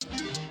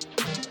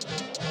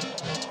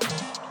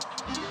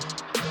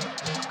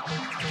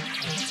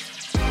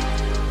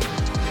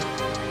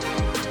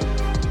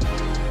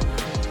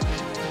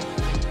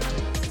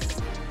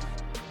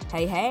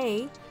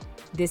Hey,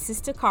 this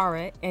is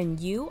Takara, and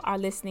you are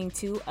listening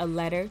to A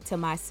Letter to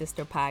My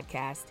Sister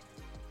podcast.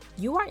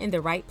 You are in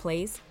the right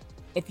place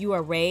if you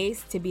are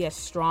raised to be a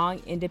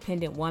strong,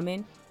 independent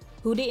woman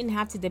who didn't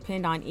have to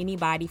depend on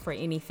anybody for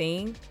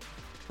anything,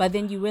 but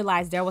then you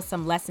realize there were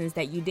some lessons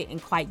that you didn't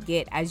quite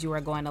get as you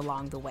were going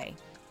along the way.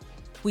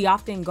 We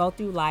often go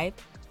through life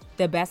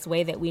the best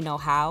way that we know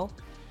how,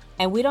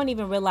 and we don't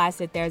even realize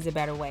that there's a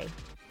better way.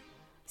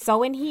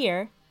 So in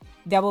here,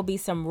 there will be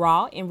some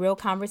raw and real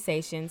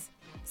conversations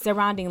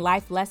surrounding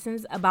life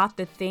lessons about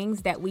the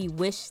things that we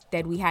wish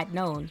that we had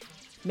known,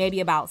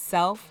 maybe about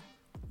self,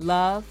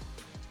 love,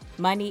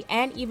 money,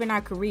 and even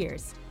our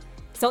careers.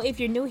 So if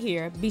you're new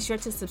here, be sure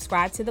to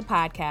subscribe to the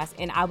podcast,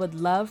 and I would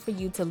love for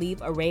you to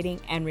leave a rating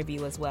and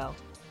review as well.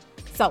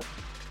 So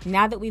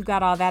now that we've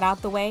got all that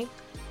out the way,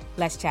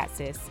 let's chat,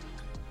 sis.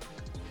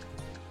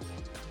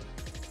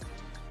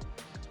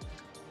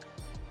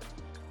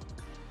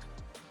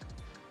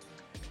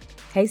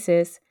 Hey,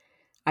 sis.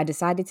 I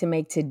decided to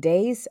make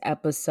today's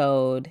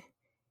episode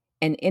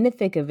an in the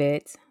thick of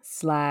it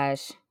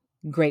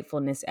 /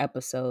 gratefulness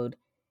episode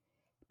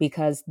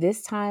because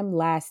this time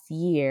last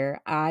year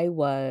I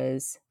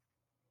was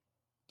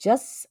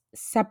just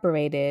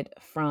separated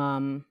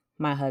from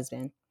my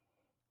husband.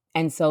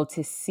 And so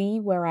to see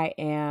where I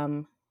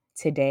am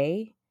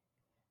today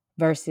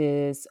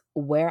versus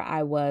where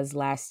I was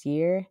last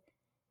year,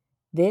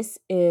 this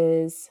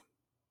is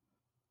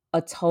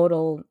a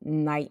total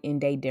night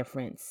and day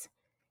difference.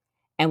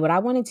 And what I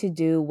wanted to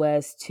do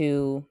was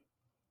to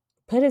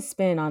put a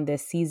spin on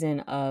this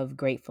season of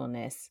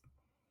gratefulness.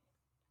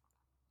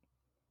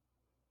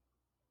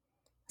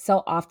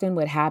 So often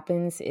what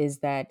happens is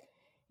that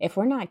if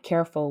we're not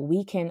careful,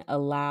 we can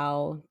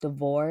allow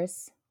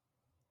divorce,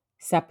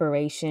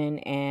 separation,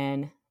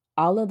 and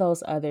all of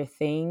those other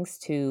things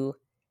to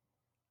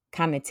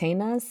kind of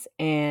taint us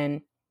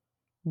and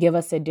give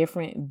us a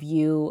different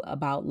view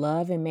about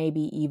love and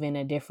maybe even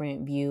a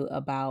different view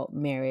about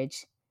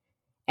marriage.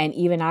 And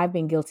even I've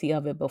been guilty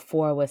of it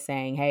before with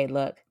saying, hey,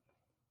 look,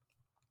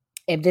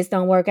 if this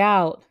don't work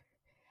out,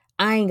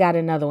 I ain't got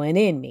another one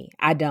in me.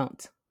 I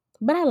don't.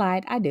 But I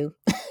lied. I do.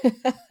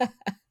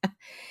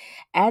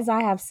 As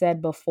I have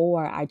said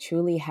before, I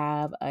truly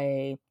have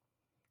a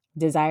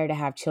desire to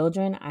have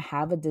children. I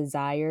have a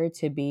desire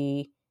to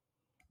be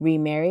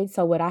remarried.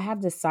 So what I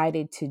have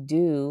decided to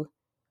do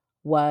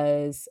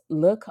was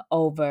look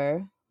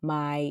over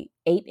my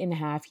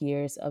 8.5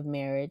 years of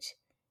marriage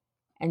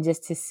and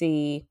just to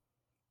see,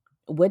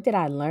 what did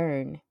I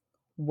learn?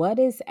 What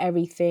is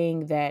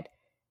everything that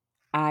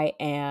I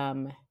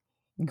am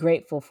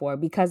grateful for?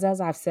 Because as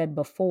I've said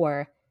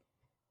before,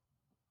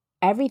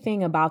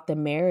 everything about the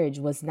marriage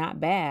was not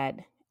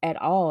bad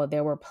at all.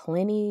 There were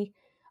plenty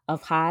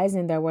of highs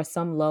and there were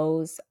some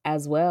lows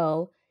as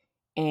well.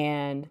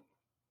 And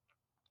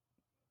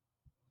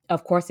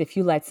of course, if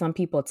you let some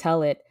people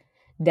tell it,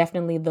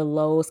 definitely the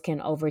lows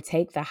can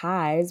overtake the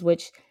highs,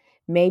 which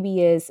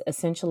maybe is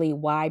essentially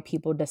why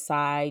people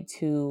decide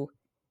to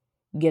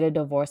get a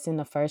divorce in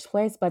the first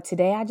place. But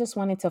today I just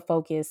wanted to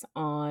focus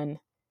on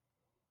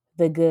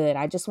the good.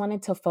 I just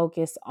wanted to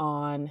focus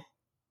on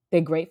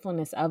the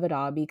gratefulness of it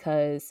all,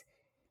 because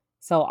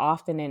so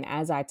often, and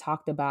as I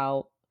talked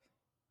about,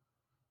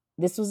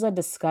 this was a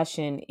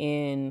discussion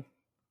in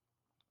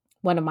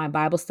one of my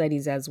Bible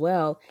studies as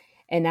well.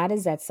 And that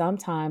is that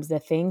sometimes the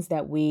things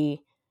that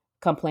we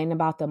complain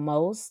about the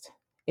most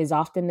is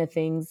often the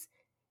things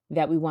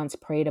that we once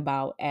prayed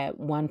about at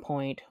one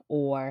point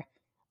or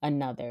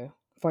another.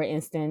 For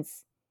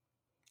instance,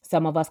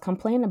 some of us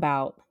complain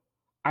about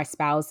our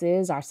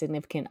spouses, our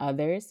significant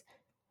others,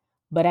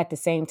 but at the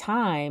same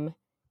time,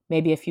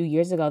 maybe a few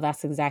years ago,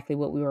 that's exactly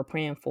what we were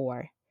praying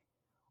for.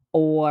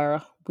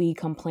 Or we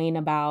complain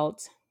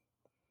about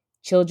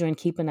children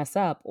keeping us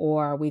up,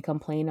 or we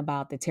complain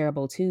about the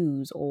terrible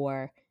twos,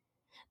 or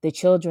the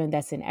children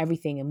that's in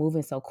everything and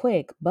moving so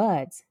quick.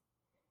 But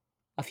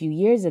a few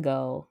years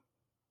ago,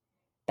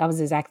 that was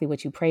exactly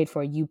what you prayed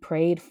for. You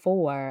prayed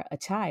for a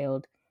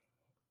child.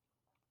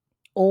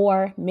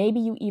 Or maybe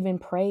you even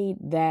prayed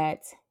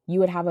that you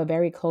would have a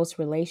very close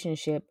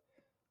relationship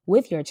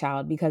with your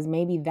child, because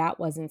maybe that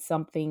wasn't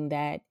something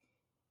that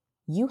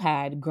you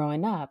had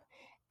growing up.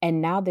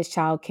 And now this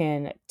child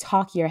can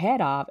talk your head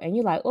off and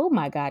you're like, oh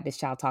my God, this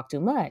child talked too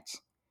much.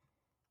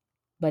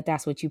 But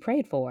that's what you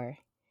prayed for.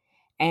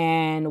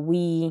 And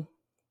we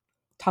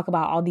talk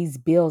about all these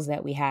bills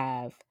that we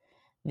have,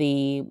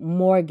 the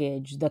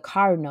mortgage, the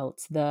car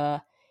notes,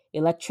 the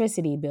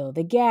electricity bill,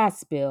 the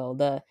gas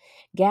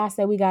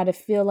that we got to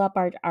fill up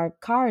our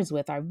cars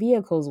with, our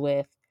vehicles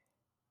with.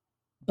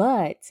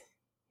 But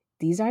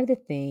these are the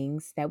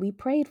things that we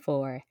prayed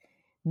for.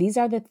 These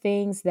are the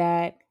things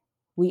that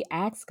we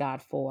asked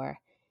God for.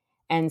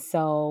 And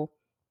so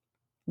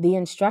the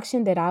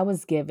instruction that I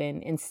was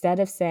given, instead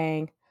of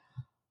saying,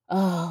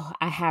 oh,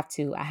 I have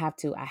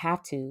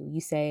to,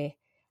 you say,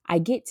 I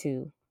get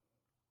to.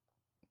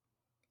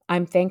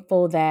 I'm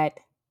thankful that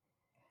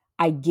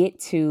I get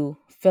to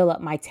fill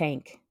up my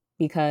tank,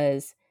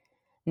 because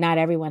not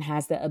everyone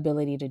has the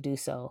ability to do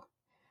so.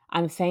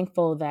 I'm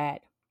thankful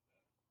that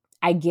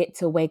I get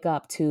to wake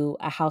up to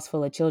a house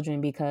full of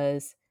children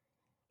because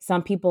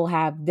some people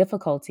have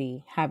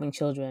difficulty having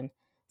children.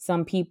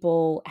 Some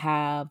people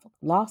have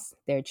lost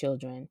their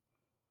children.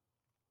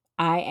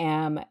 I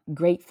am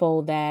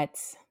grateful that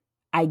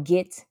I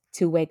get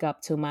to wake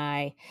up to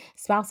my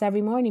spouse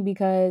every morning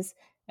because,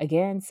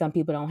 again, some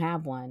people don't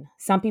have one.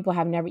 Some people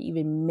have never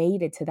even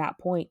made it to that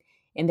point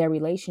in their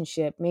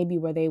relationship, maybe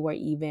where they were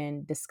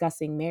even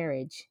discussing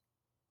marriage.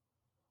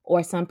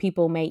 Or some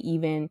people may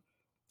even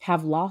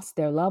have lost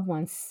their loved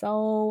ones.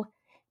 So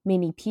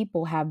many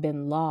people have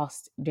been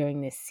lost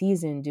during this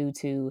season due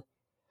to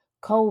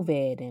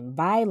COVID and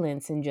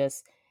violence and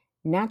just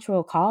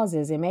natural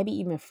causes and maybe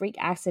even freak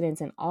accidents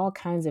and all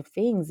kinds of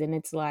things. And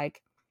it's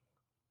like,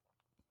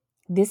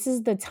 this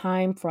is the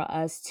time for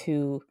us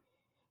to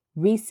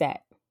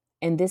reset.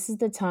 And this is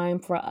the time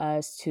for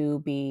us to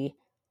be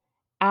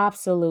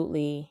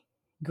absolutely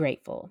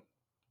grateful.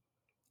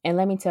 And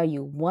let me tell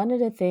you, one of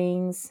the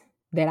things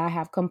that I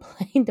have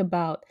complained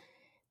about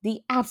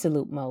the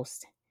absolute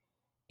most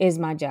is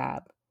my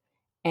job.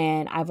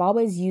 And I've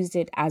always used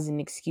it as an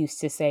excuse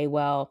to say,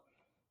 well,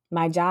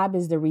 my job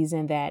is the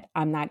reason that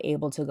I'm not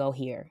able to go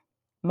here.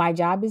 My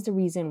job is the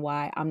reason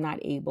why I'm not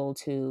able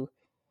to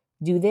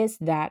do this,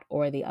 that,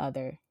 or the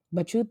other.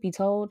 But truth be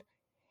told,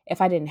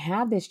 if I didn't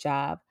have this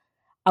job,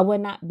 I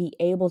would not be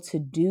able to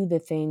do the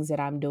things that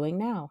I'm doing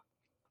now.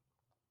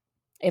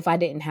 If I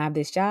didn't have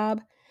this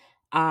job,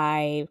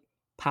 I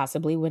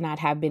possibly would not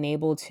have been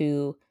able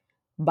to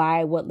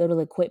buy what little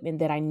equipment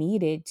that I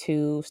needed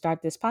to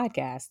start this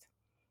podcast.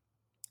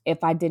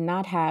 If I did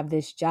not have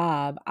this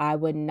job, I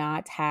would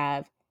not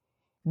have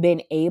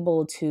been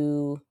able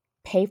to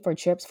pay for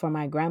trips for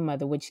my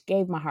grandmother, which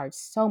gave my heart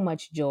so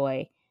much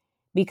joy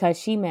because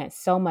she meant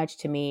so much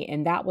to me.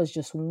 And that was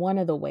just one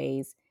of the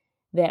ways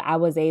that I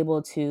was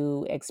able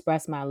to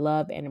express my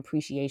love and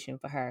appreciation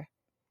for her.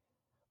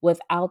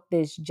 Without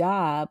this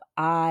job,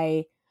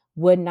 I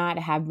would not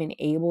have been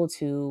able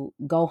to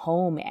go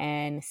home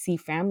and see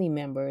family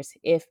members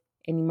if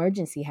an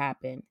emergency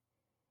happened.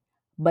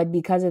 But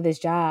because of this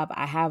job,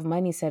 I have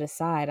money set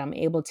aside. I'm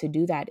able to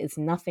do that. It's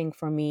nothing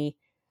for me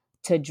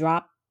to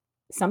drop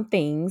some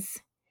things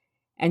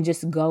and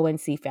just go and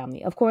see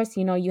family. Of course,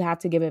 you have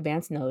to give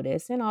advance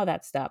notice and all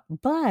that stuff.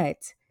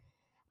 But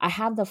I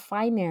have the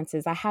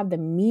finances, I have the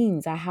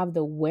means, I have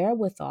the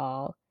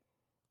wherewithal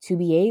to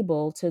be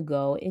able to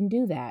go and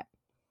do that.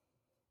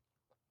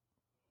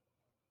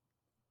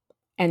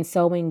 And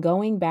so, in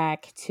going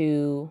back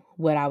to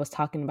what I was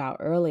talking about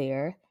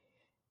earlier,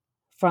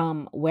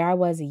 from where I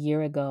was a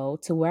year ago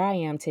to where I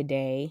am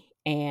today,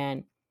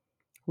 and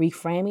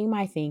reframing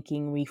my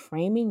thinking,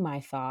 reframing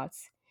my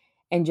thoughts,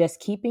 and just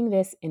keeping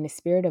this in the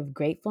spirit of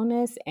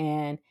gratefulness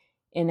and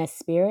in a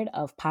spirit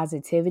of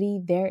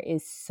positivity, there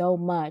is so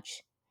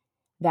much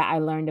that I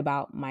learned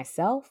about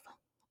myself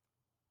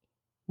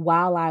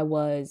while I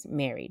was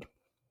married.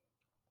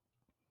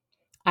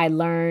 I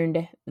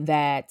learned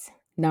that,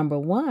 number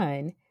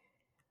one,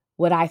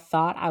 what I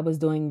thought I was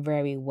doing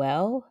very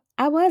well,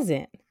 I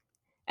wasn't.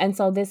 And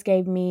so this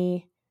gave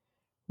me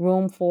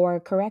room for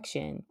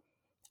correction.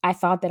 I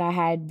thought that I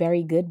had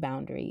very good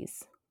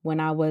boundaries when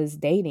I was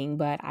dating,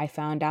 but I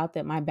found out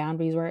that my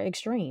boundaries were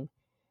extreme.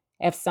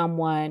 If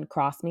someone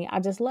crossed me, I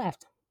just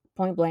left.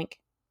 Point blank,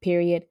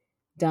 period,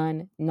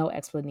 done, no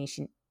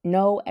explanation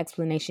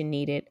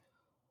needed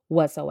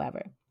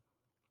whatsoever.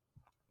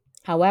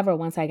 However,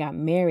 once I got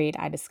married,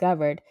 I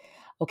discovered,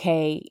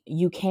 okay,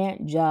 you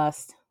can't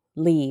just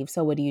leave.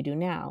 So what do you do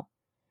now?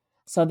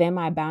 So then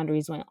my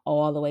boundaries went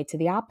all the way to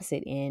the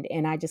opposite end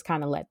and I just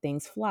kind of let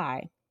things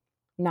fly,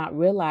 not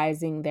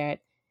realizing that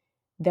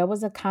there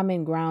was a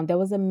common ground, there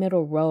was a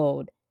middle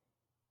road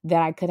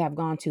that I could have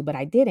gone to, but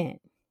I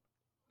didn't.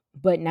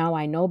 But now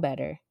I know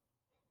better.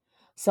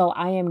 So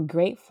I am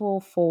grateful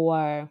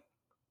for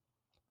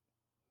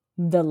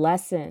the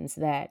lessons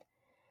that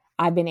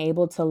I've been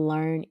able to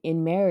learn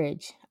in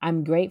marriage.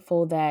 I'm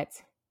grateful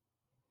that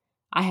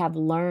I have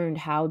learned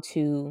how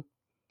to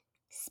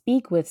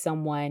speak with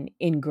someone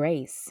in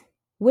grace,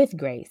 with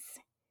grace,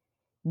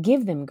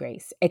 give them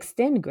grace,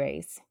 extend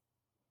grace,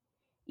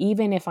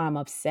 even if I'm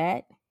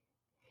upset,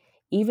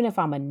 even if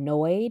I'm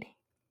annoyed,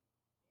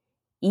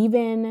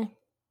 even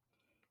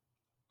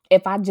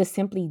if I just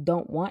simply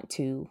don't want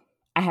to.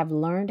 I have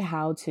learned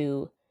how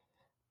to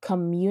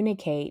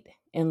communicate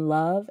in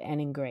love and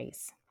in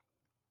grace.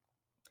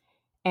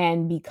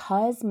 And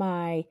because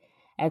my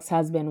ex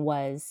husband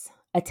was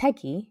a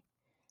techie,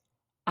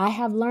 I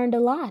have learned a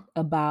lot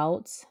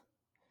about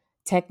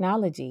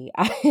technology.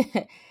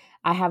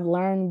 I have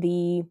learned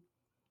the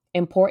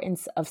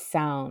importance of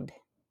sound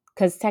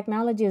because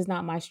technology is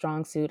not my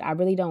strong suit. I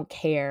really don't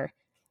care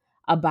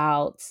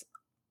about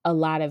a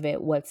lot of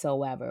it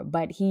whatsoever.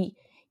 But he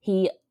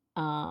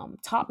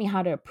taught me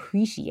how to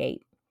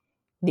appreciate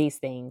these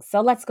things.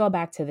 So let's go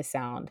back to the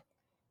sound.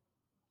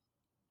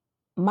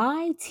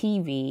 My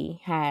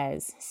TV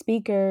has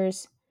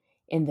speakers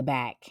in the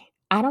back.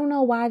 I don't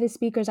know why the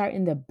speakers are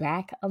in the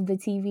back of the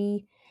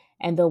TV.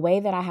 And the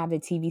way that I have the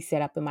TV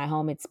set up in my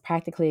home, it's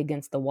practically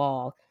against the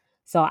wall.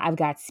 So I've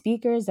got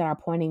speakers that are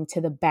pointing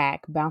to the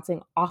back,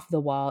 bouncing off the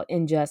wall,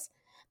 and just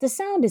the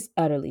sound is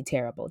utterly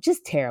terrible,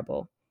 just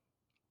terrible.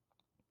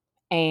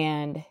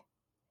 And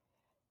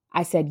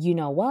I said, you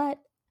know what?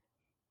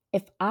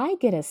 If I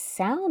get a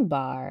sound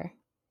bar,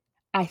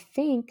 I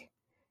think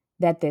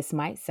that this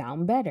might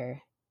sound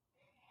better.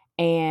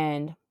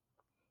 And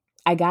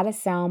I got a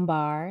sound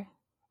bar.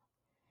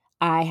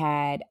 I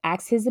had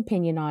asked his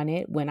opinion on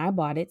it when I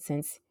bought it,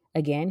 since,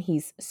 again,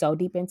 he's so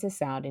deep into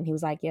sound. And he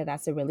was like, yeah,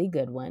 that's a really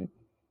good one.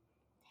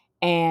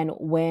 And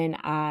when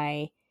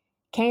I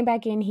came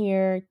back in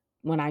here,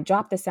 when I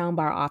dropped the sound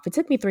bar off, it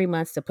took me 3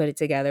 months to put it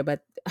together,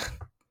 but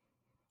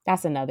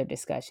that's another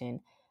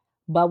discussion.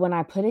 But when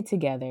I put it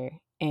together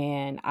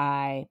and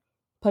I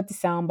put the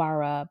sound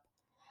bar up,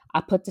 I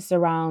put the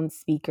surround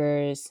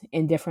speakers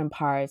in different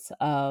parts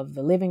of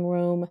the living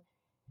room,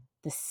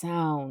 the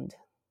sound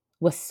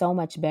was so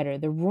much better.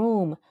 The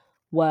room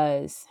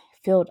was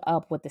filled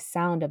up with the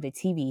sound of the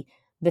TV,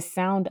 the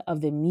sound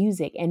of the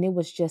music, and it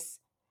was just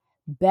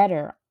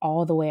better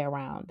all the way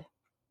around.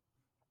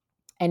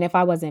 And if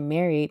I wasn't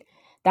married,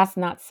 that's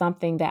not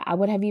something that I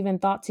would have even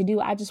thought to do.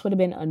 I just would have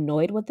been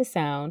annoyed with the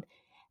sound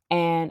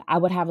and I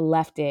would have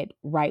left it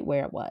right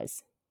where it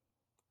was.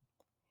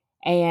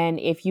 And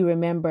if you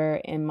remember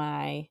in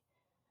my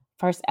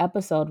first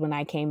episode when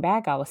I came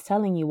back, I was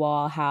telling you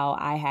all how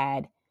I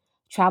had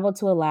traveled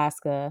to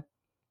Alaska.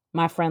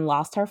 My friend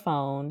lost her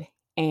phone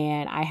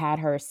and I had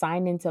her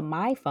sign into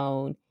my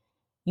phone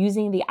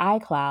using the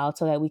iCloud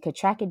so that we could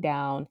track it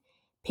down,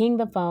 ping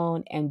the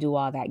phone, and do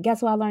all that.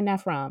 Guess who I learned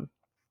that from?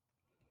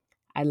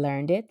 I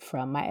learned it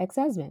from my ex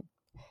husband.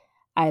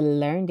 I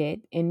learned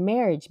it in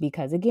marriage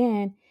because,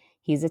 again,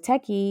 he's a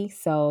techie,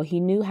 so he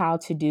knew how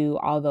to do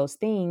all those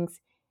things.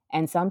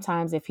 And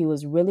sometimes, if he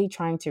was really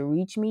trying to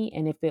reach me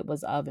and if it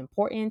was of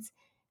importance,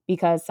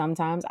 because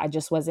sometimes I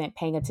just wasn't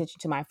paying attention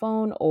to my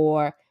phone,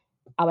 or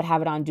I would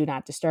have it on Do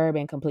Not Disturb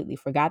and completely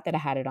forgot that I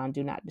had it on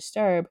Do Not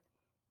Disturb,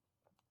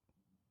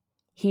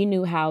 he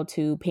knew how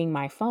to ping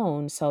my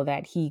phone so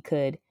that he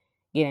could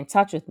get in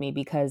touch with me,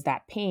 because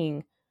that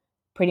ping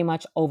pretty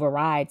much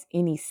overrides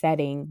any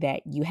setting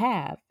that you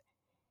have.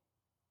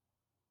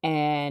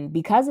 And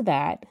because of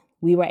that,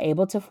 we were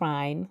able to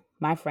find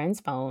my friend's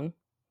phone,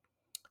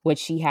 which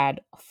she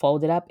had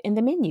folded up in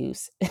the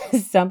menus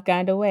some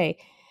kind of way.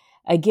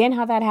 Again,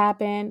 how that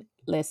happened,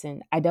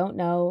 listen, I don't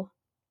know.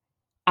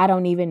 I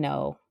don't even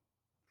know.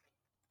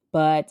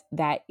 But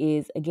that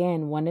is,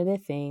 again, one of the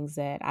things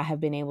that I have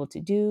been able to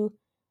do,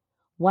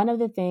 one of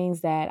the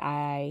things that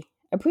I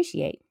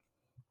appreciate.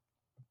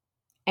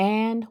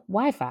 And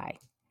Wi Fi.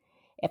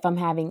 If I'm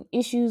having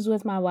issues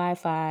with my Wi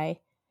Fi,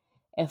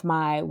 if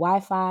my Wi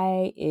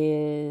Fi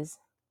is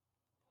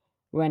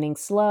running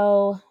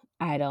slow,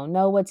 I don't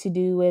know what to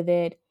do with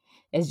it,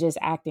 it's just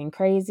acting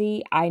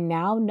crazy, I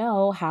now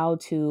know how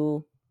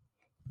to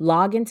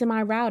log into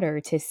my router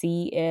to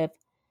see if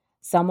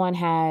someone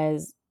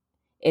has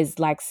is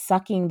like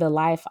sucking the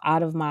life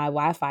out of my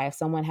Wi-Fi. If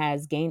someone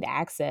has gained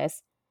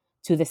access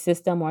to the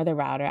system or the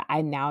router,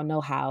 I now know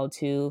how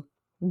to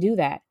do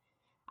that.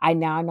 I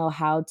now know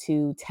how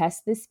to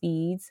test the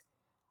speeds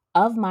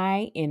of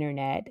my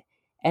internet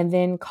and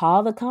then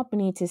call the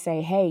company to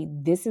say, hey,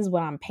 this is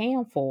what I'm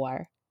paying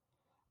for,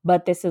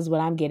 but this is what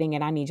I'm getting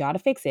and I need y'all to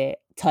fix it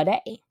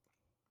today.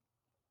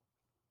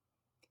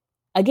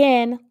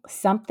 Again,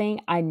 something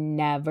I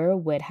never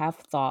would have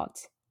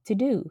thought to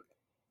do,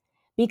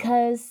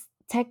 because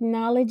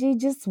technology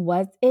just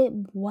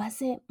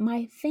wasn't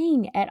my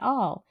thing at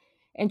all.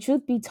 And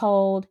truth be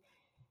told,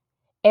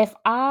 if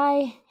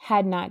I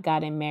had not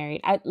gotten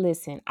married, I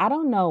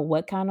don't know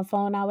what kind of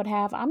phone I would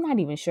have. I'm not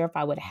even sure if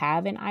I would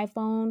have an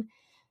iPhone.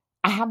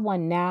 I have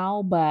one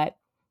now, but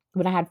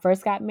when I had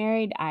first got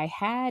married, I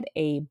had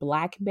a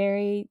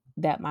BlackBerry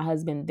that my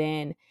husband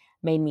then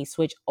made me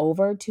switch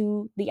over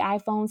to the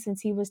iPhone since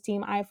he was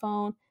team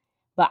iPhone.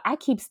 But I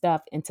keep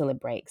stuff until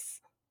it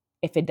breaks.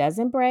 If it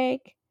doesn't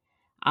break,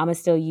 I'm going to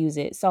still use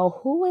it.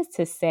 So who is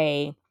to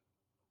say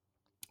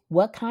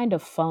what kind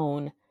of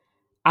phone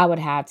I would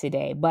have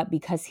today? But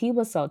because he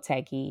was so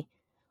techie,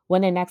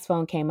 when the next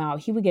phone came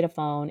out, he would get a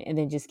phone and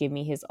then just give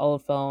me his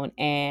old phone,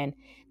 and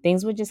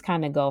things would just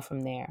kind of go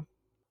from there.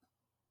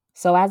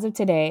 So as of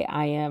today,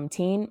 I am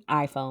team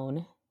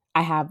iPhone.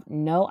 I have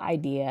no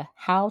idea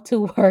how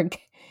to work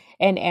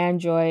an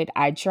Android.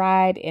 I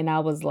tried and I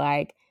was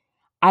like,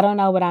 I don't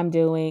know what I'm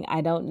doing.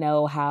 I don't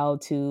know how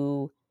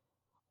to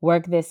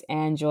work this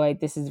Android.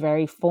 This is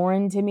very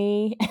foreign to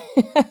me.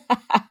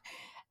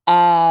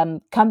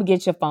 Come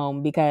get your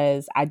phone,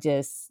 because I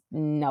just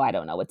no, I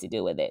don't know what to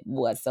do with it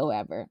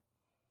whatsoever.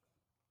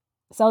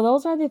 So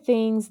those are the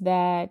things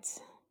that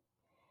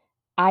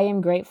I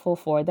am grateful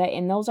for that.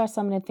 And those are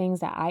some of the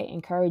things that I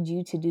encourage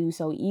you to do.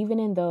 So even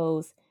in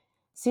those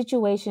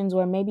situations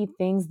where maybe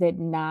things did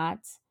not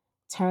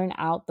turn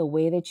out the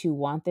way that you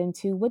want them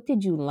to, what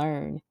did you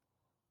learn?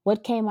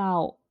 What came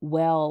out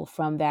well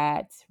from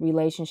that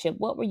relationship?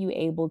 What were you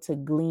able to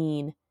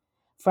glean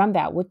from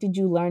that? What did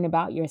you learn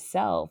about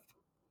yourself?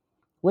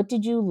 What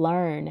did you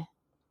learn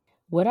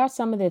What are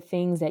some of the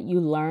things that you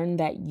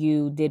learned that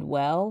you did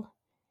well?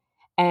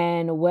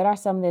 And what are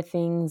some of the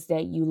things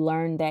that you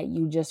learned that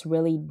you just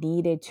really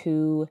needed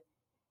to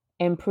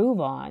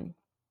improve on?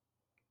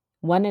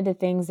 One of the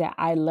things that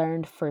I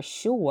learned for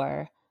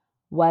sure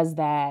was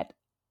that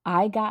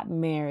I got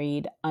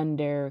married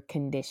under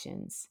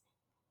conditions.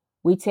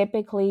 We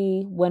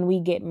typically, when we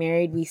get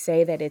married, we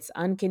say that it's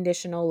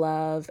unconditional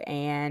love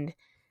and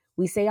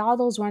we say all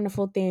those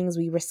wonderful things.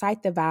 We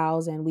recite the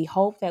vows and we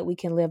hope that we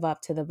can live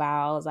up to the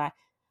vows.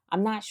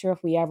 I'm not sure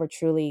if we ever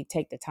truly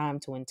take the time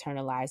to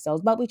internalize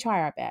those, but we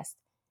try our best.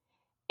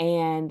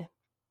 And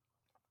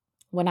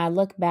when I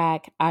look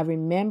back, I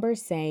remember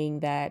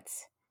saying that,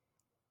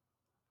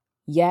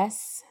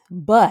 yes,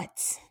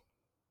 but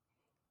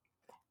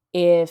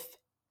if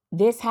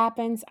this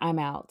happens, I'm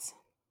out.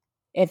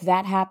 If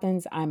that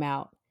happens, I'm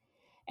out.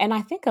 And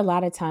I think a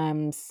lot of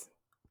times,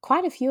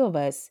 quite a few of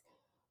us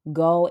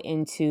go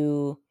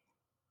into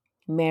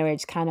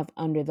marriage kind of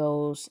under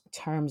those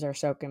terms or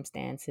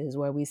circumstances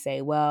where we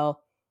say,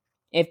 well,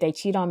 if they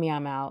cheat on me,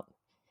 I'm out.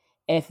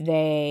 If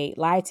they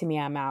lie to me,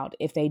 I'm out.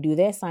 If they do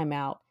this, I'm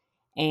out.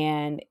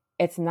 And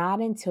it's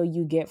not until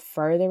you get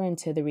further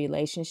into the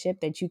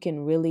relationship that you can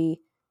really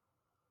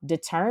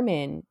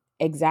determine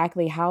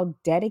exactly how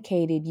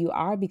dedicated you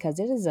are, because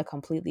it is a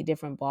completely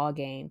different ball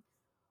game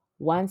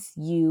once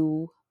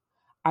you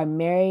are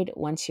married,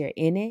 once you're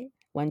in it,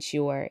 once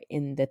you're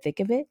in the thick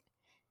of it,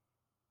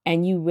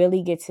 and you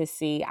really get to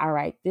see, all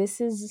right, this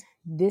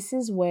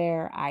is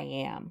where I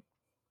am.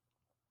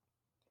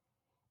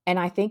 And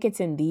I think it's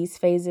in these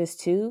phases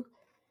too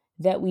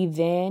that we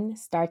then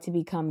start to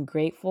become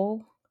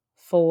grateful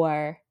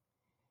for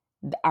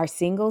our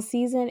single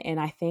season. And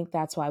I think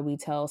that's why we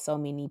tell so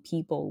many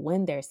people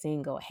when they're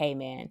single, hey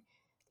man,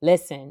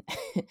 listen,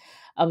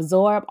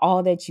 absorb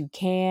all that you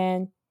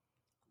can,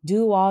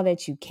 do all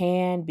that you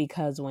can,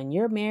 because when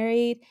you're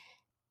married,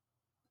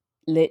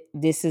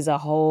 this is a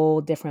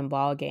whole different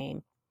ball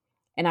game.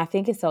 And I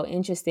think it's so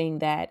interesting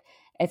that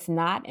it's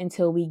not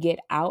until we get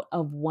out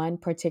of one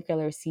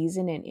particular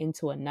season and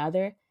into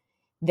another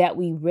that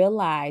we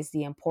realize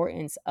the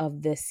importance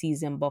of the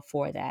season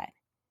before that.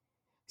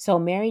 So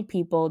married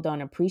people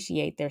don't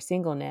appreciate their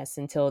singleness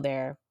until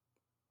they're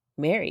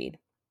married.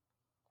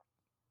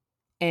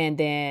 And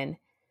then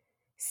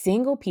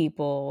single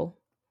people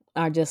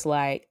are just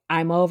like,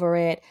 I'm over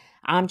it.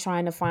 I'm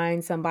trying to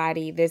find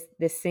somebody. This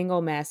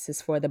single mess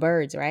is for the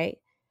birds, right?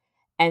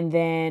 And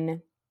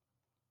then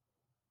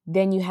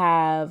you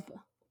have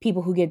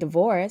people who get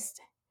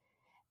divorced,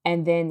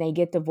 and then they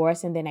get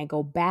divorced and then they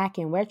go back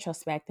in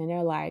retrospect and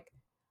they're like,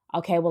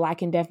 okay, well, I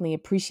can definitely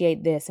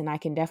appreciate this and I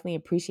can definitely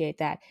appreciate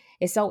that.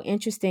 It's so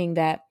interesting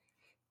that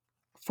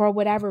for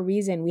whatever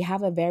reason, we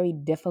have a very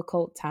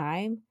difficult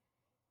time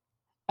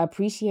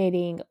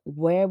appreciating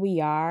where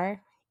we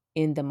are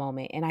in the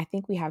moment. And I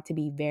think we have to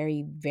be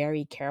very,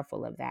 very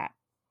careful of that.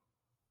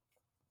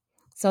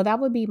 So that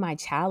would be my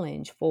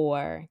challenge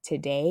for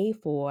today,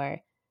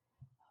 for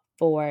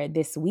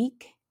this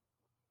week,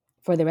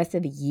 for the rest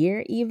of the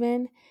year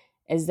even,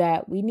 is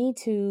that we need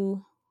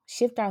to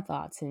shift our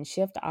thoughts and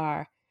shift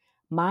our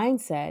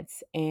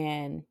mindsets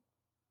and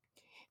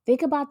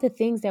think about the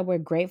things that we're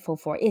grateful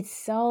for. It's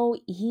so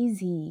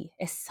easy.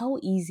 It's so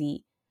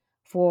easy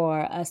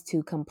for us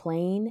to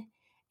complain,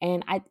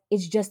 and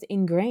it's just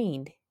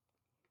ingrained.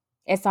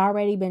 It's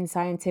already been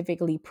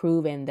scientifically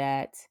proven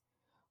that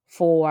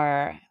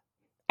for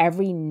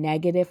every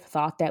negative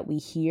thought that we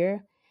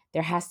hear,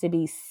 there has to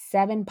be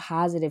 7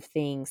 positive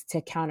things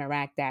to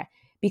counteract that,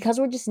 because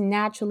we're just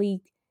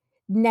naturally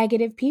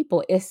negative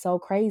people. It's so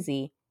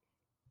crazy.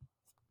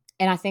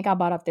 And I think I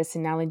brought up this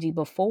analogy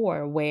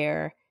before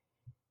where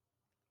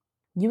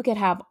you could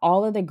have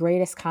all of the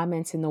greatest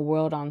comments in the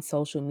world on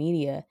social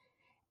media,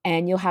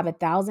 and you'll have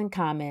 1,000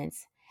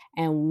 comments,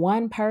 and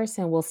one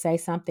person will say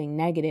something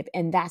negative,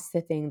 and that's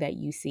the thing that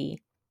you see.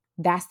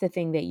 That's the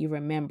thing that you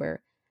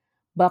remember.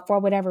 But for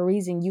whatever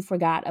reason, you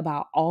forgot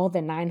about all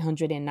the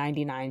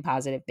 999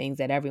 positive things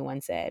that everyone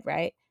said,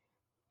 right?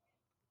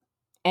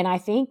 And I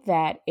think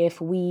that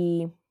if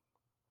we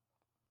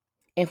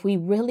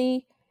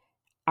really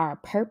are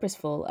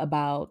purposeful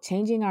about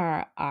changing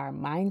our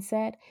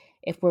mindset,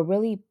 if we're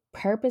really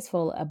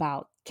purposeful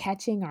about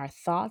catching our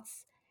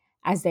thoughts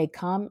as they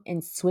come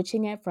and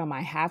switching it from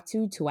I have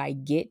to I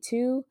get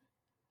to,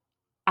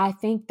 I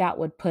think that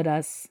would put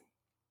us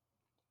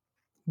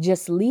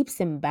just leaps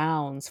and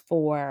bounds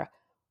for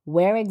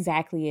where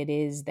exactly it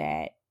is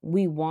that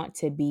we want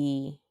to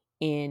be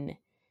in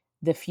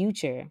the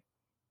future.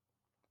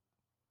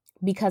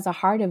 Because a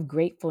heart of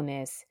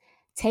gratefulness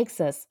takes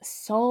us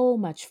so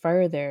much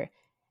further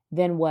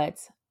than what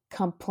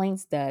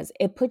complaints does.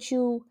 It puts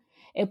you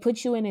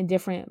in a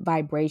different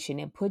vibration.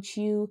 It puts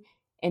you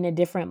in a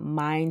different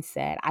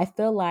mindset. I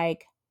feel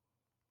like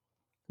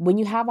when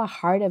you have a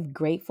heart of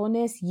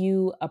gratefulness,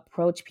 you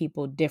approach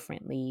people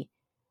differently.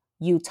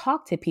 You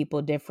talk to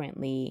people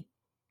differently.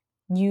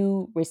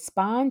 You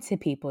respond to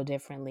people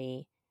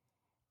differently.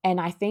 And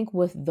I think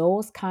with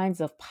those kinds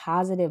of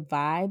positive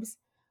vibes,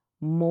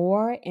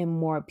 more and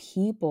more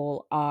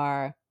people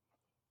are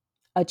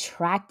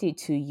attracted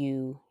to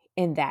you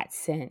in that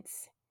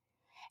sense.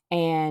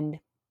 And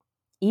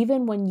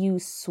even when you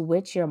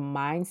switch your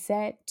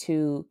mindset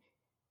to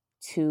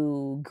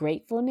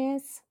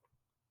gratefulness,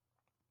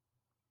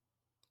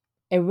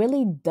 it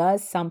really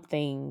does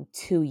something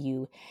to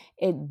you.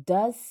 It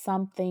does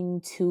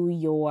something to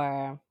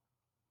your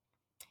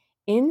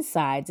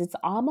insides. It's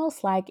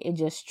almost like it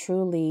just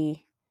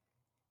truly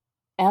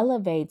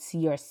elevates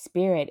your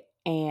spirit.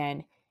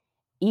 And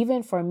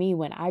even for me,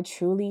 when I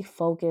truly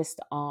focused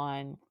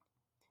on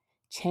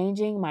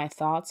changing my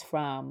thoughts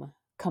from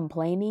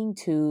complaining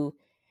to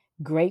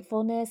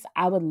gratefulness,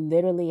 I would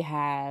literally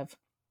have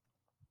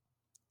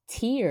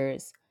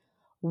tears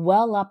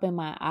well up in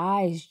my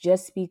eyes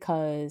just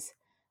because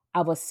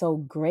I was so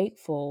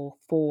grateful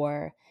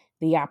for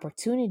the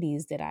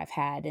opportunities that I've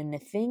had and the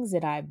things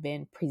that I've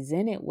been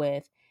presented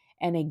with.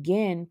 And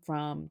again,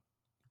 from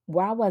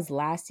where I was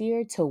last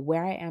year to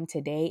where I am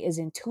today is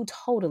in two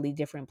totally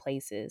different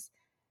places.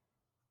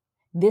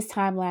 This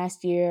time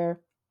last year,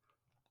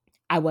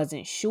 I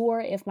wasn't sure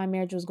if my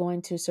marriage was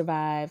going to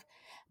survive.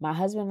 My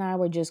husband and I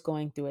were just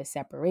going through a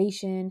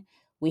separation.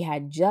 We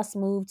had just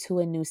moved to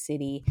a new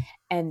city.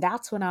 And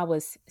that's when I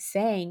was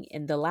saying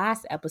in the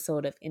last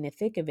episode of In the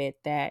Thick of It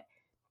that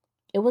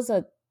it was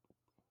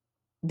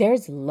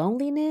there's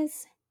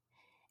loneliness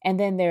and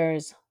then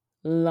there's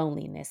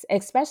loneliness,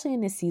 especially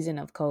in this season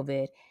of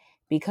COVID,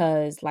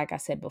 because like I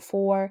said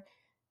before,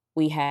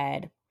 we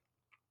had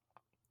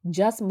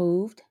just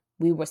moved.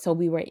 We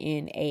were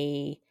in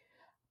a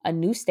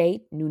new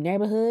state, new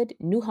neighborhood,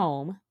 new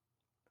home,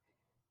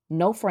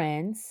 no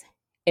friends.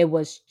 It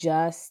was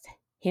just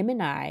him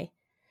and I.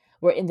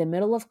 We're in the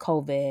middle of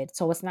COVID,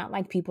 so it's not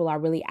like people are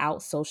really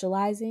out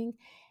socializing.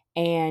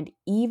 And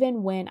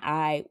even when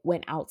I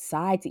went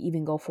outside to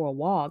even go for a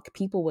walk,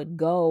 people would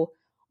go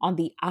on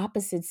the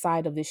opposite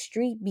side of the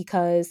street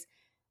because,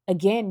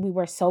 again, we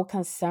were so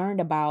concerned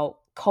about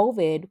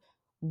COVID.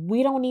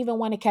 We don't even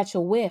want to catch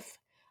a whiff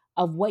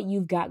of what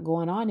you've got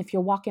going on if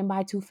you're walking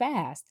by too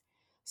fast.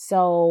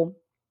 So,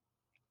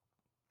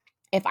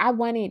 if I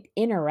wanted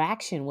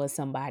interaction with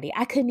somebody,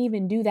 I couldn't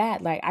even do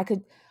that.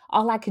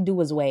 All I could do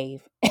was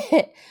wave,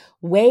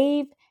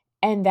 wave,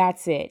 and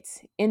that's it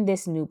in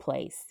this new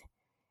place.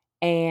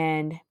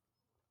 And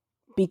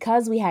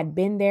because we had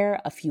been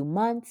there a few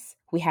months,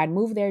 we had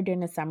moved there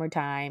during the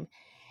summertime.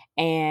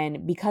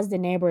 And because the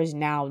neighbors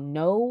now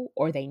know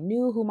or they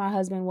knew who my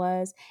husband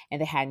was and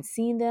they hadn't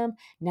seen them,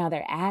 now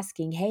they're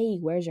asking, hey,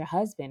 where's your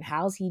husband?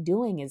 How's he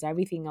doing? Is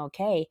everything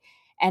okay?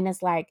 And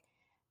it's like,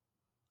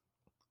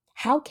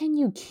 how can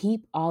you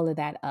keep all of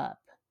that up?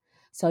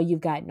 So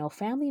you've got no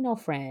family, no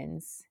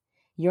friends.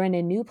 You're in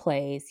a new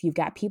place. You've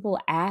got people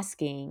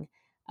asking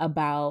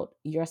about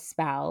your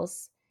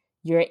spouse.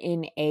 You're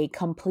in a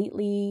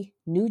completely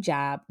new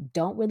job.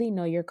 Don't really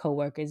know your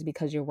coworkers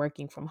because you're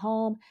working from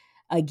home.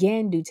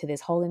 Again, due to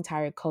this whole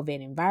entire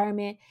COVID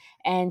environment.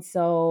 And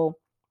so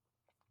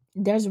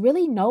there's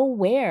really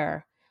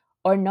nowhere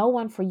or no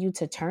one for you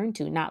to turn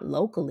to, not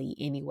locally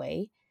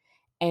anyway.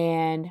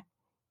 And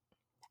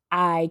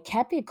I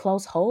kept it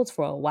close holds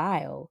for a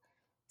while.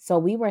 So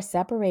we were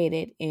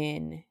separated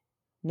in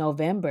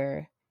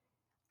November.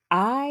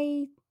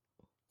 I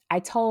I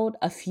told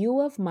a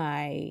few of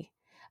my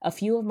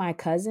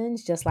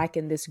cousins, just like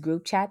in this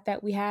group chat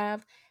that we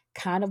have,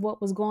 kind of what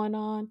was going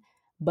on,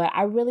 but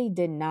I really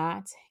did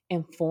not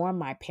inform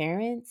my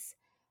parents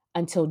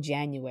until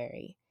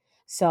January.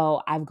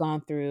 So I've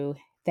gone through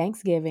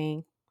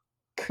Thanksgiving,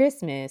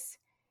 Christmas,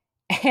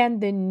 and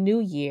the New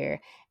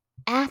Year.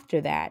 After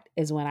that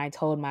is when I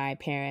told my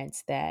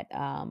parents that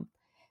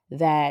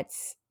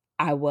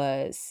I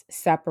was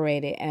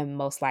separated and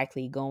most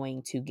likely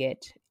going to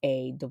get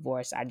a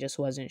divorce. I just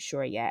wasn't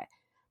sure yet.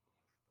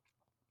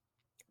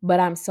 But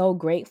I'm so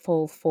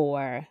grateful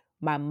for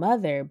my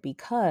mother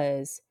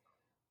because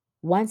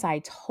once I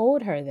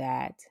told her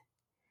that,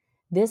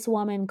 this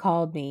woman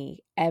called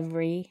me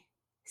every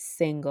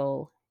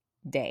single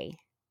day.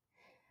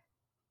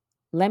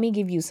 Let me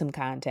give you some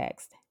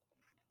context.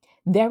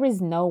 There is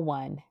no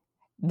one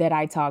that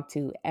I talk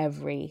to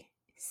every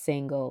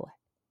single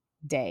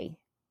day.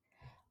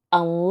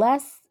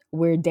 Unless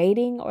we're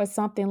dating or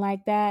something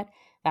like that,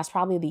 that's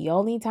probably the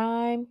only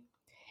time.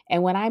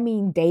 And when I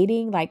mean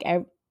dating,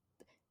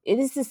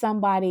 this is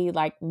somebody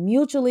like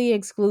mutually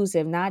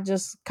exclusive, not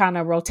just kind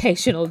of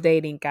rotational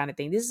dating kind of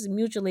thing. This is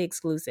mutually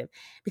exclusive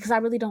because I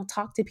really don't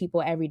talk to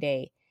people every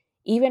day.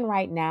 Even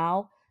right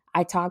now,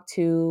 I talk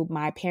to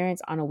my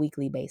parents on a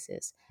weekly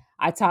basis.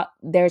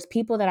 There's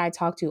people that I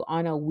talk to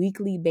on a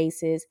weekly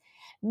basis,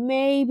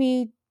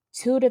 maybe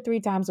 2 to 3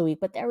 times a week,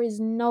 but there is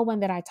no one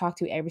that I talk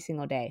to every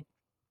single day.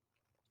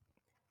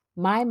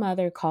 My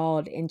mother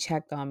called and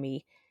checked on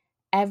me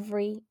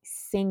every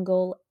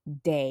single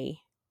day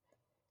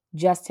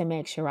just to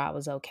make sure I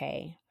was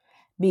okay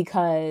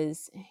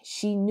because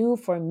she knew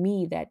for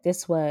me that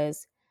this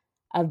was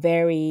a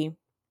very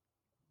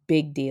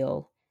big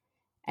deal.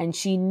 And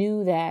she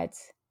knew that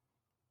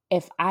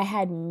if I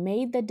had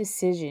made the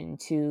decision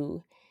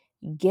to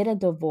get a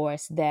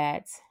divorce,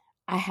 that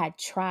I had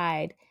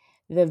tried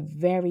the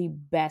very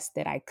best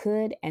that I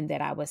could, and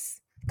that I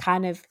was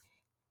kind of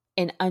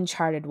in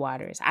uncharted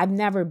waters. I've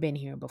never been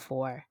here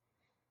before.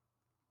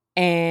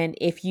 And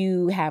if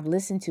you have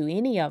listened to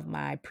any of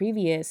my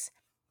previous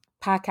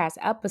podcast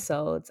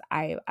episodes,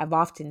 I've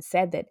often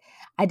said that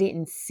I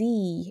didn't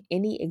see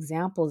any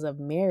examples of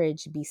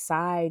marriage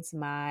besides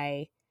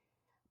my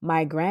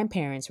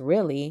grandparents,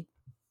 really.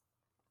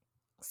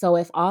 So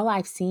if all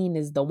I've seen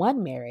is the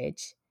one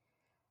marriage,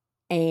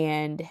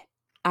 and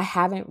I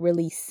haven't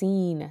really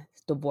seen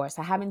divorce,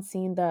 I haven't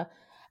seen the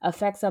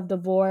effects of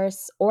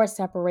divorce or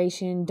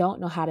separation, don't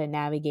know how to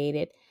navigate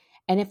it.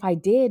 And if I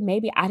did,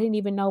 maybe I didn't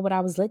even know what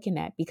I was looking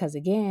at, because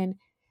again,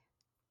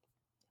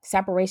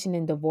 separation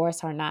and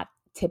divorce are not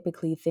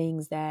typically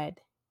things that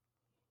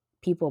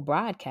people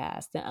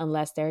broadcast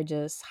unless they're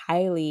just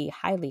highly,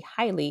 highly,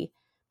 highly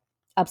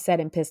upset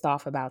and pissed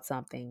off about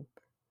something.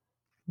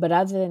 But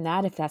other than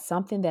that, if that's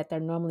something that they're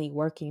normally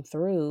working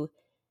through,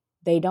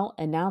 they don't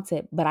announce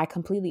it. But I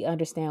completely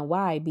understand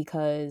why,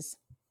 because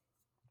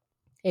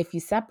if you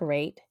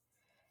separate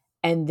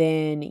and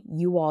then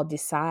you all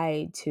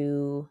decide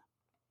to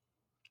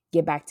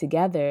get back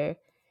together,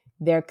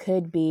 there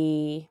could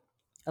be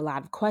a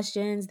lot of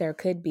questions, there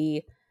could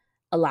be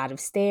a lot of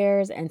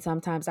stares, and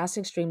sometimes that's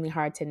extremely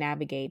hard to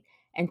navigate.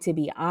 And to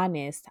be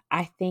honest,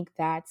 I think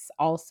that's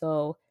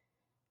also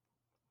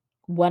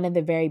one of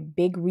the very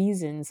big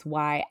reasons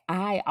why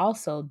I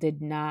also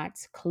did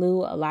not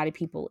clue a lot of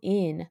people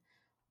in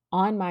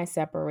on my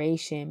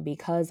separation,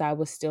 because I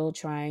was still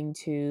trying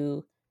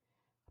to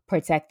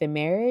protect the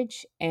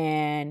marriage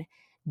and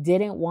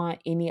didn't want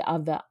any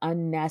of the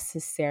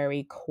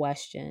unnecessary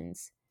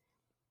questions.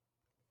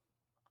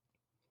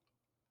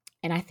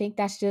 And I think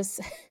that's just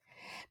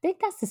I think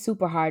that's the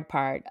super hard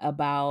part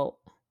about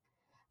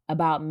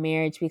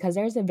marriage, because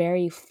there's a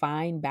very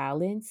fine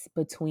balance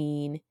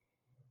between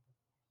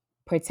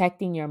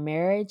protecting your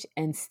marriage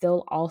and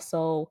still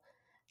also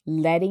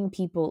letting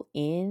people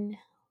in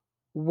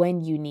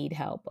when you need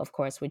help, of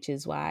course, which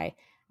is why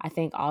I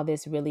think all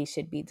this really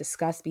should be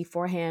discussed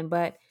beforehand.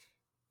 But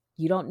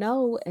you don't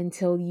know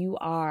until you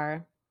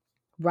are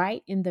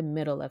right in the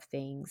middle of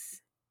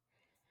things.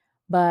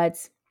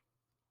 But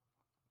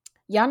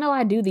y'all know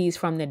I do these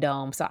from the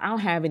dome, so I don't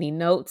have any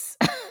notes.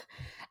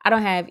 I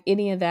don't have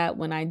any of that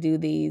when I do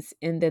these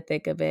in the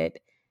thick of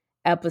it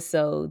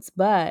episodes.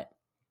 But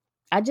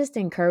I just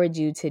encourage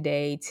you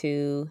today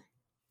to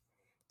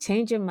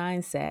change your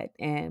mindset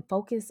and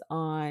focus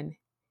on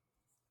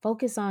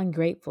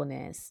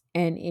gratefulness.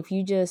 And if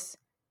you just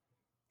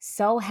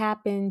so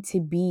happen to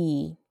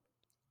be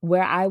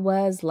where I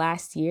was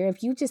last year,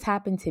 if you just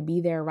happen to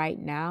be there right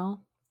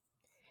now,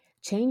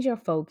 change your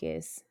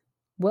focus.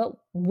 What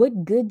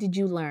good did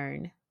you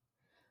learn?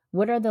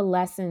 What are the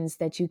lessons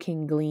that you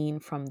can glean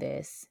from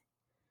this?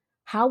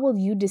 How will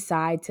you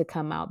decide to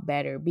come out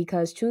better?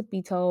 Because truth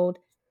be told,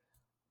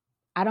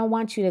 I don't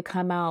want you to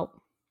come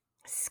out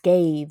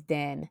scathed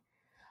and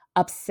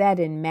upset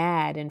and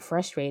mad and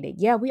frustrated.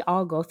 Yeah, we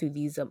all go through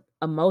these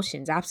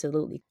emotions.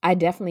 Absolutely. I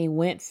definitely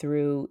went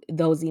through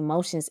those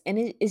emotions, and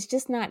it's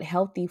just not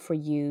healthy for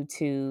you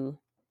to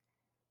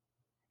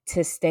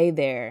stay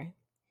there.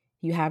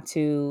 You have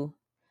to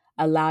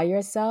allow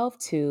yourself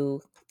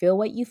to feel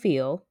what you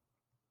feel,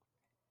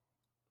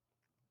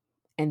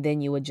 and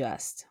then you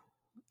adjust.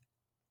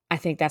 I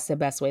think that's the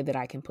best way that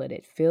I can put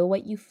it. Feel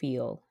what you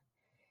feel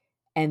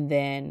and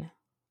then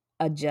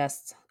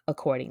adjust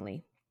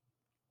accordingly.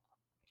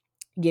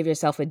 Give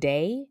yourself a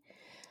day,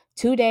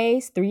 2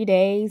 days, 3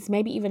 days,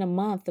 maybe even a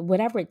month,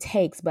 whatever it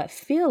takes, but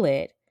feel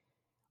it,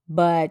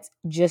 but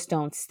just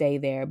don't stay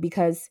there.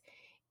 Because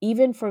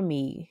even for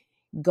me,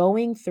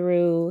 going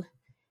through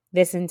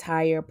this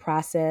entire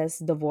process,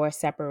 divorce,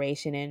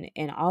 separation,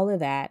 and all of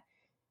that,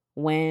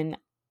 when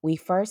we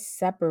first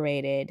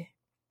separated,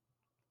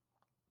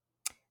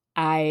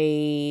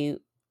 I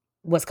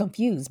was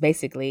confused,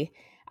 basically.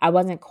 I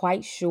wasn't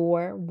quite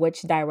sure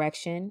which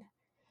direction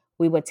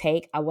we would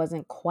take. I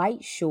wasn't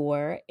quite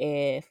sure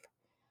if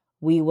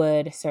we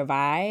would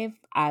survive.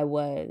 I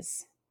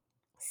was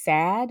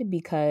sad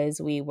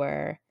because we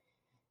were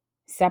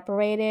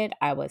separated.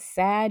 I was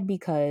sad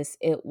because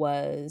it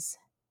was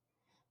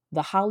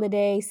the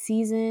holiday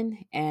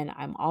season and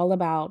I'm all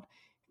about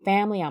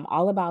family. I'm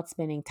all about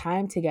spending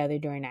time together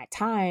during that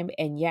time.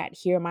 And yet,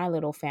 here my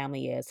little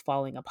family is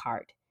falling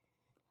apart.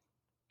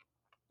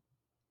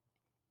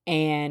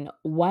 And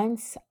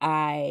once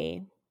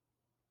I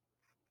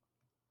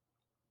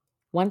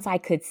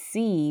could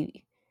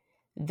see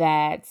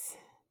that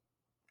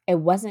it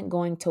wasn't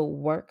going to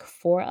work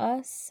for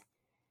us,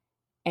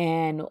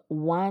 and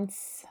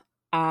once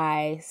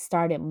I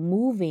started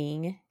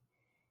moving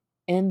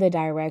in the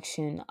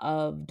direction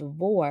of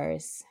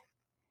divorce,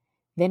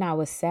 then I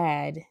was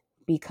sad,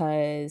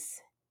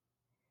 because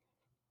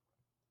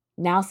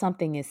now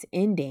something is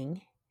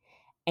ending.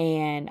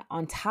 And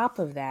on top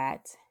of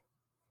that,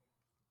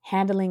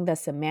 handling the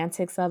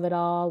semantics of it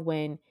all,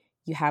 when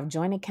you have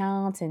joint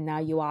accounts and now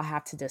you all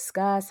have to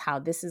discuss how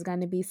this is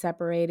going to be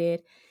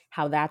separated,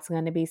 how that's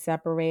going to be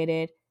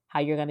separated, how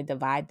you're going to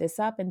divide this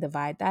up and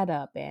divide that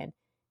up. And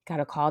got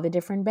to call the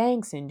different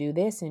banks and do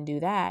this and do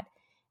that.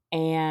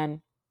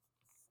 And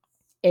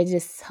it's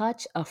just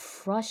such a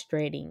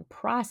frustrating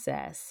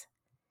process.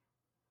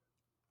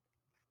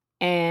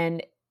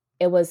 And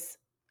it was,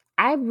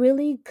 I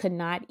really could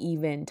not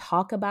even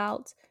talk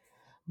about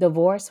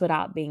divorce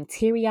without being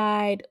teary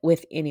eyed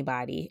with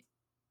anybody.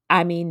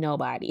 I mean,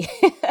 nobody.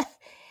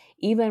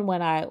 Even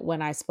when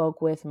I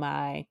spoke with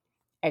my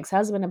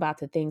ex-husband about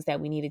the things that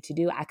we needed to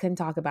do, I couldn't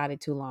talk about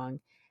it too long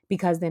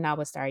because then I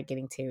would start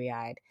getting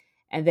teary-eyed.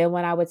 And then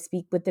when I would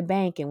speak with the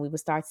bank and we would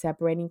start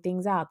separating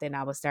things out, then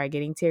I would start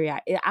getting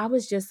teary-eyed. I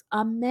was just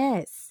a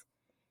mess.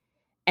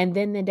 And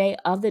then the day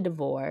of the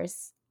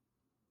divorce,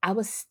 I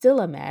was still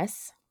a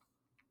mess,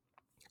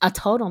 a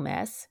total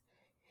mess.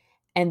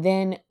 And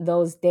then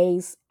those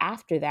days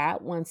after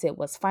that, once it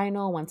was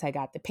final, once I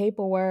got the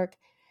paperwork,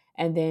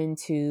 and then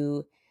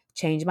to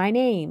change my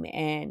name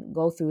and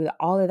go through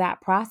all of that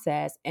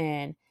process.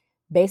 And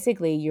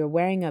basically, you're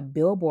wearing a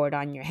billboard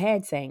on your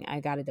head saying,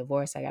 I got a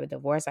divorce, I got a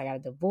divorce, I got a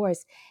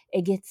divorce.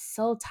 It gets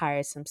so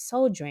tiresome,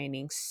 so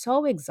draining,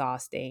 so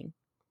exhausting.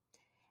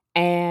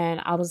 And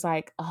I was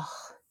like, oh,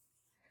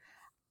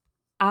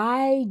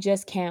 I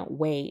just can't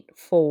wait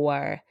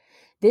for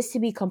this to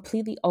be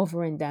completely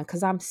over and done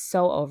because I'm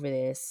so over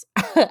this.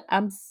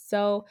 I'm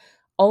so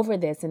over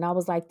this. And I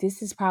was like,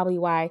 this is probably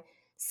why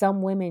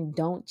some women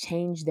don't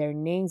change their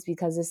names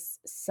because it's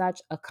such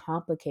a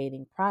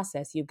complicating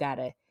process. You've got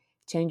to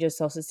change your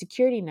social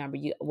security number.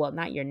 Well,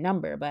 not your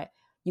number, but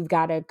you've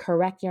got to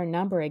correct your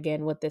number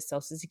again with the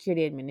Social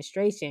Security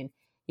Administration.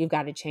 You've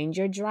got to change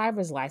your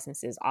driver's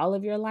licenses, all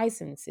of your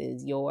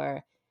licenses,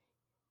 you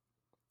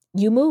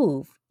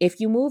move. If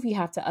you move, you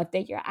have to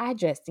update your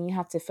address and you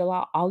have to fill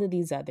out all of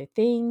these other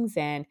things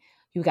and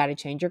you got to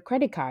change your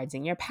credit cards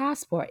and your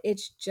passport.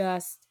 It's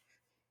just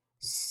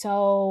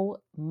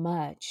so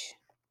much.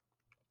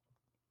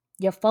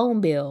 Your phone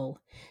bill,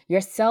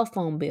 your cell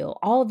phone bill,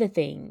 all the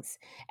things.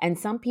 And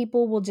some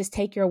people will just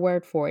take your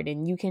word for it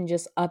and you can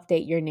just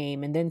update your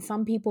name. And then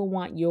some people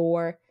want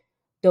your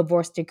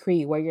divorce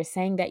decree where you're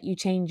saying that you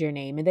change your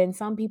name. And then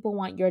some people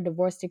want your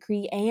divorce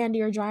decree and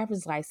your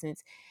driver's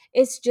license.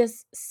 It's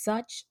just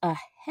such a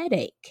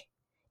headache.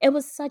 It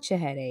was such a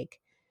headache.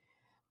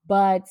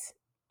 But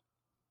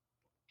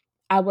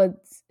I was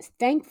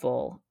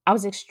thankful. I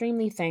was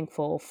extremely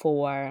thankful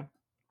for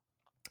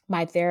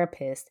my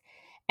therapist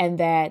and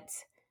that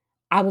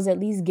I was at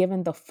least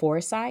given the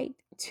foresight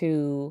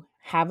to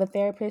have a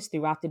therapist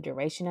throughout the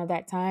duration of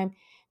that time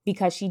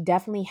because she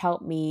definitely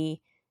helped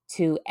me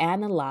to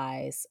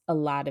analyze a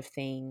lot of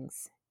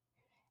things.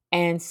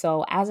 And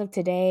so as of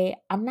today,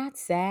 I'm not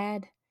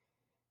sad.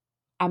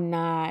 I'm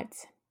not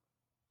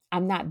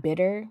I'm not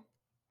bitter.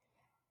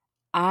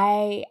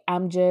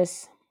 I'm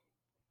just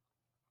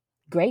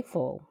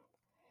grateful.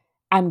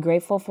 I'm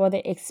grateful for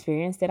the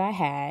experience that I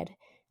had.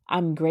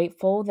 I'm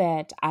grateful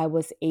that I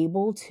was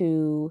able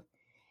to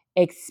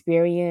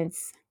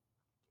experience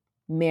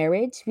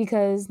marriage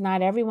because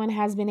not everyone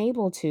has been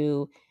able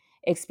to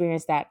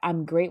experience that.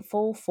 I'm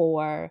grateful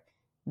for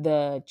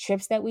the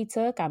trips that we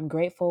took. I'm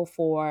grateful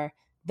for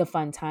the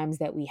fun times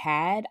that we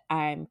had.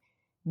 I'm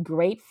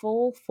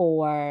grateful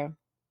for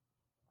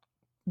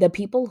the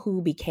people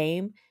who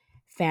became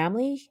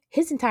family.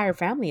 His entire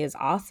family is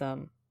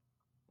awesome,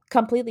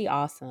 completely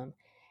awesome.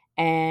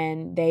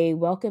 And they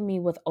welcome me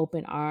with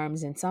open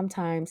arms. And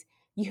sometimes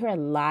you hear a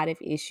lot of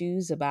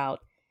issues about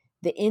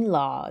the in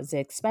laws,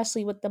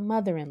 especially with the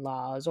mother in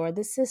laws or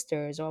the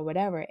sisters or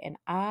whatever. And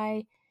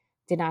I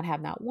did not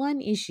have not one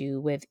issue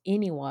with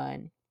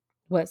anyone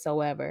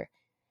whatsoever.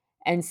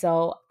 And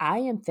so I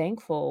am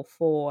thankful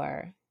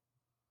for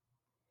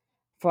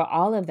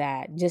all of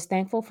that. Just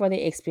thankful for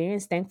the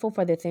experience, thankful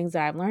for the things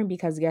that I've learned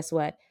because guess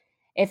what?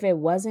 If it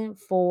wasn't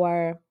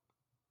for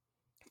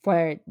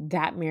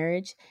that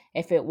marriage,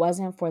 if it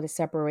wasn't for the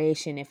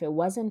separation, if it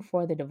wasn't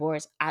for the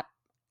divorce,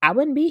 I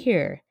wouldn't be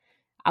here.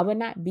 I would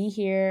not be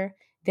here.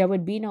 There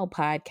would be no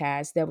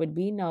podcast. There would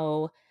be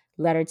no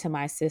letter to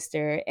my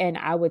sister. And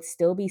I would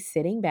still be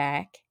sitting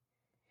back,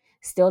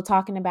 still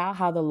talking about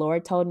how the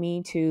Lord told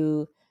me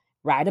to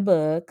write a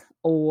book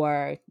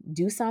or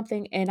do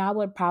something. And I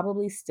would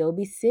probably still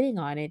be sitting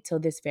on it till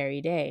this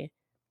very day.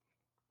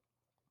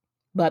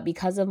 But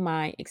because of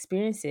my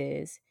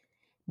experiences,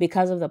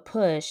 because of the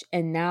push,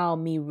 and now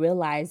me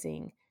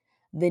realizing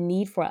the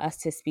need for us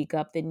to speak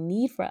up, the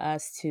need for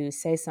us to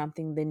say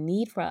something, the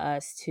need for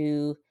us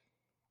to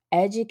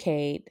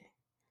educate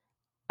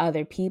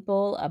other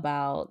people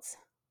about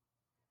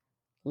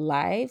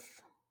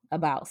life,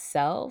 about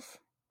self,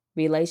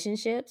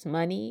 relationships,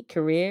 money,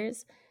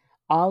 careers,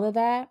 all of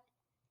that,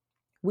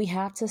 we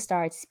have to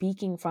start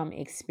speaking from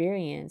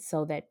experience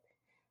so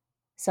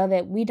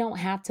that we don't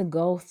have to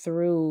go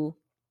through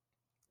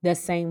the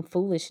same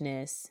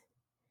foolishness.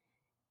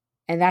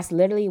 And that's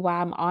literally why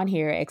I'm on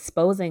here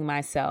exposing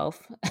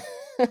myself,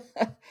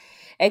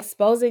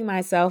 exposing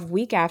myself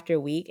week after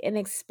week, and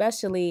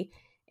especially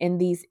in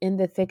these in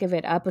the thick of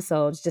it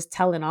episodes, just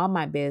telling all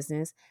my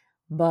business.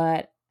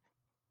 But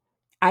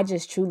I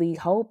just truly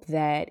hope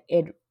that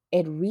it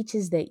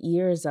reaches the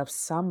ears of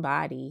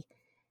somebody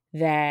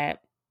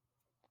that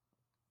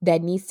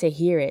that needs to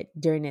hear it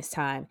during this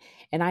time.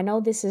 And I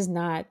know this is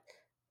not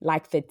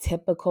like the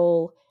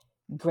typical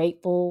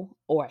grateful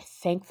or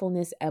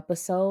thankfulness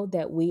episode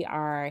that we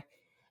are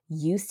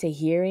used to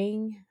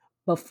hearing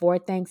before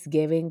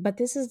Thanksgiving, but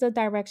this is the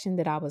direction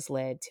that I was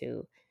led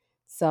to.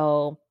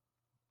 So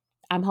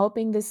I'm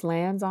hoping this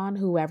lands on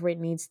whoever it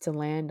needs to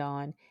land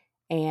on.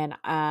 And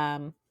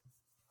I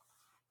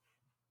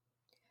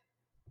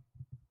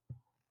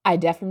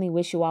definitely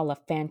wish you all a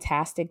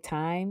fantastic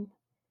time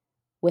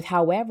with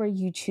however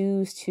you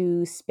choose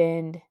to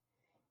spend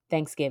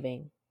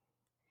Thanksgiving.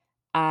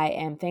 I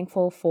am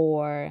thankful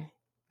for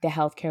the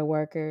healthcare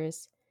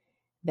workers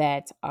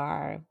that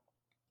are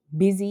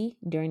busy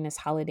during this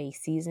holiday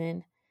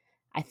season.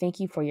 I thank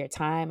you for your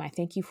time. I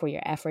thank you for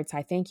your efforts.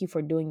 I thank you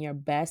for doing your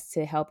best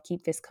to help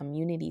keep this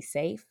community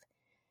safe.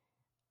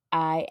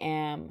 I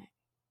am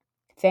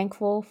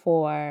thankful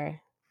for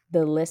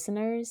the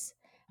listeners.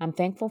 I'm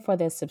thankful for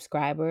the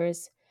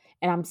subscribers.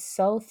 And I'm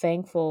so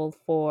thankful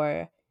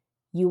for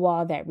you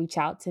all that reach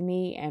out to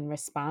me and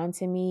respond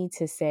to me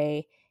to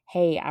say,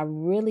 hey, I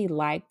really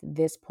liked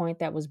this point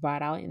that was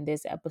brought out in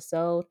this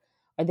episode,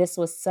 or this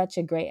was such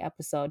a great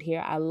episode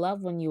here. I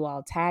love when you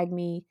all tag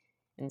me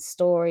in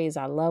stories.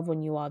 I love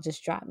when you all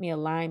just drop me a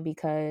line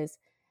because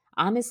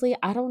honestly,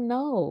 I don't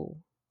know.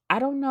 I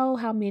don't know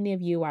how many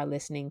of you are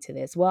listening to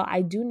this. Well,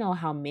 I do know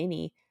how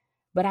many,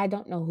 but I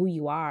don't know who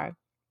you are.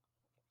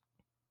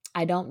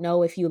 I don't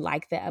know if you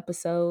like the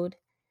episode.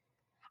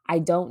 I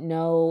don't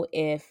know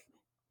if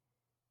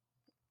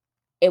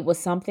it was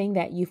something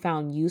that you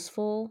found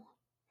useful.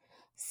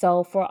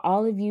 So, for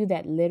all of you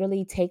that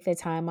literally take the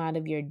time out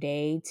of your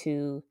day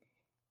to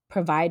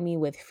provide me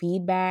with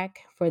feedback,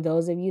 for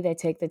those of you that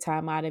take the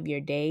time out of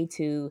your day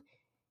to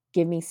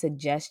give me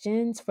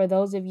suggestions, for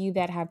those of you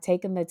that have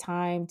taken the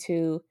time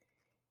to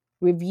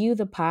review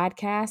the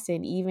podcast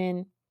and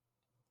even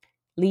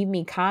leave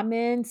me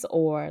comments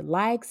or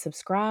like,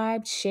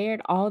 subscribe,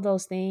 shared, all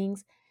those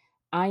things.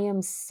 I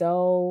am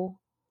so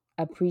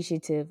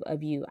appreciative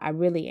of you. I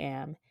really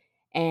am.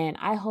 And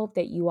I hope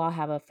that you all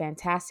have a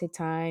fantastic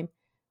time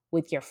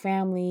with your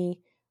family,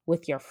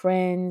 with your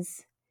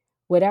friends,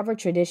 whatever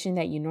tradition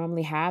that you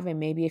normally have. And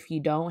maybe if you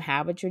don't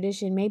have a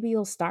tradition, maybe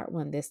you'll start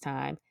one this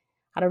time.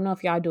 I don't know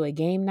if y'all do a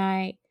game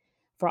night.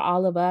 For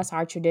all of us,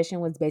 our tradition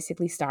was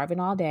basically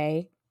starving all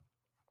day.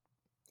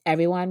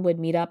 Everyone would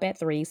meet up at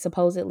 3.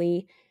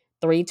 Supposedly,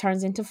 3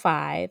 turns into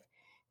 5.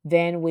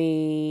 Then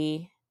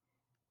we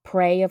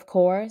pray, of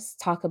course,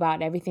 talk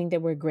about everything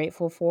that we're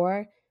grateful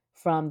for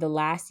from the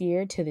last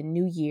year to the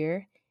new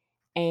year.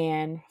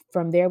 And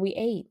from there, we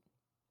ate.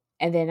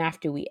 And then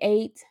after we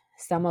ate,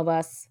 some of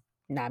us,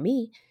 not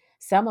me,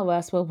 some of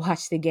us would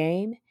watch the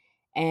game.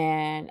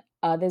 And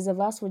others of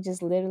us would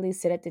just literally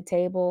sit at the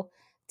table,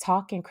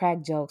 talk and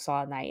crack jokes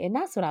all night. And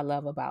that's what I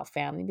love about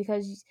family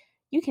because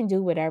you can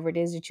do whatever it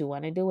is that you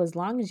want to do as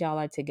long as y'all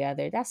are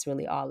together. That's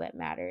really all that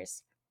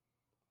matters.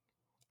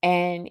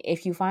 And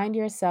if you find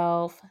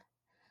yourself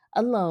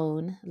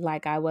alone,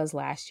 like I was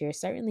last year,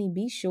 certainly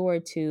be sure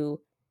to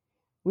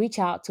reach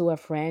out to a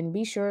friend.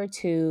 Be sure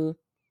to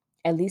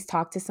at least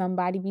talk to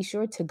somebody. Be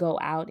sure to go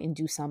out and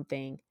do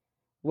something,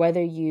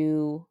 whether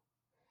you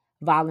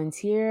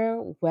volunteer,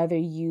 whether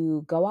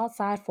you go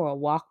outside for a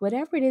walk,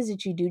 whatever it is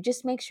that you do,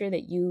 just make sure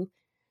that you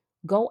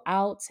go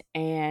out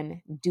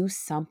and do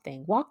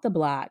something. Walk the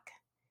block.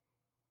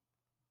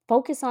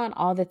 Focus on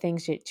all the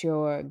things that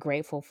you're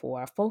grateful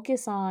for.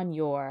 Focus on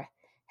your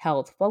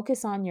health.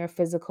 Focus on your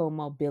physical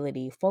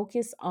mobility.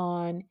 Focus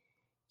on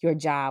your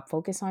job.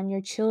 Focus on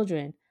your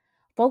children.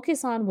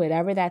 Focus on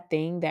whatever that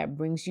thing that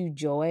brings you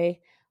joy.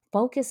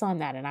 Focus on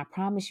that. And I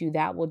promise you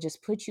that will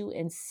just put you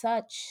in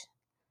such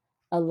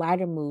a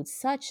lighter mood,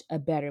 such a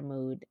better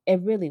mood.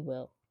 It really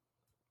will.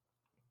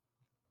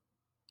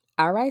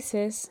 All right,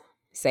 sis,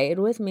 say it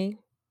with me.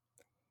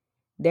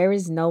 There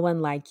is no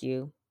one like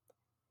you.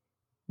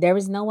 There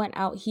is no one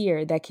out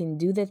here that can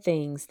do the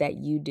things that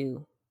you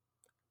do.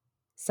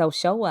 So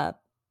show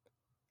up,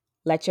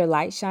 let your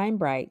light shine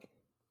bright,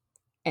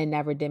 and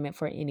never dim it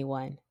for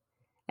anyone.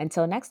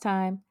 Until next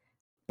time,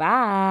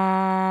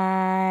 bye.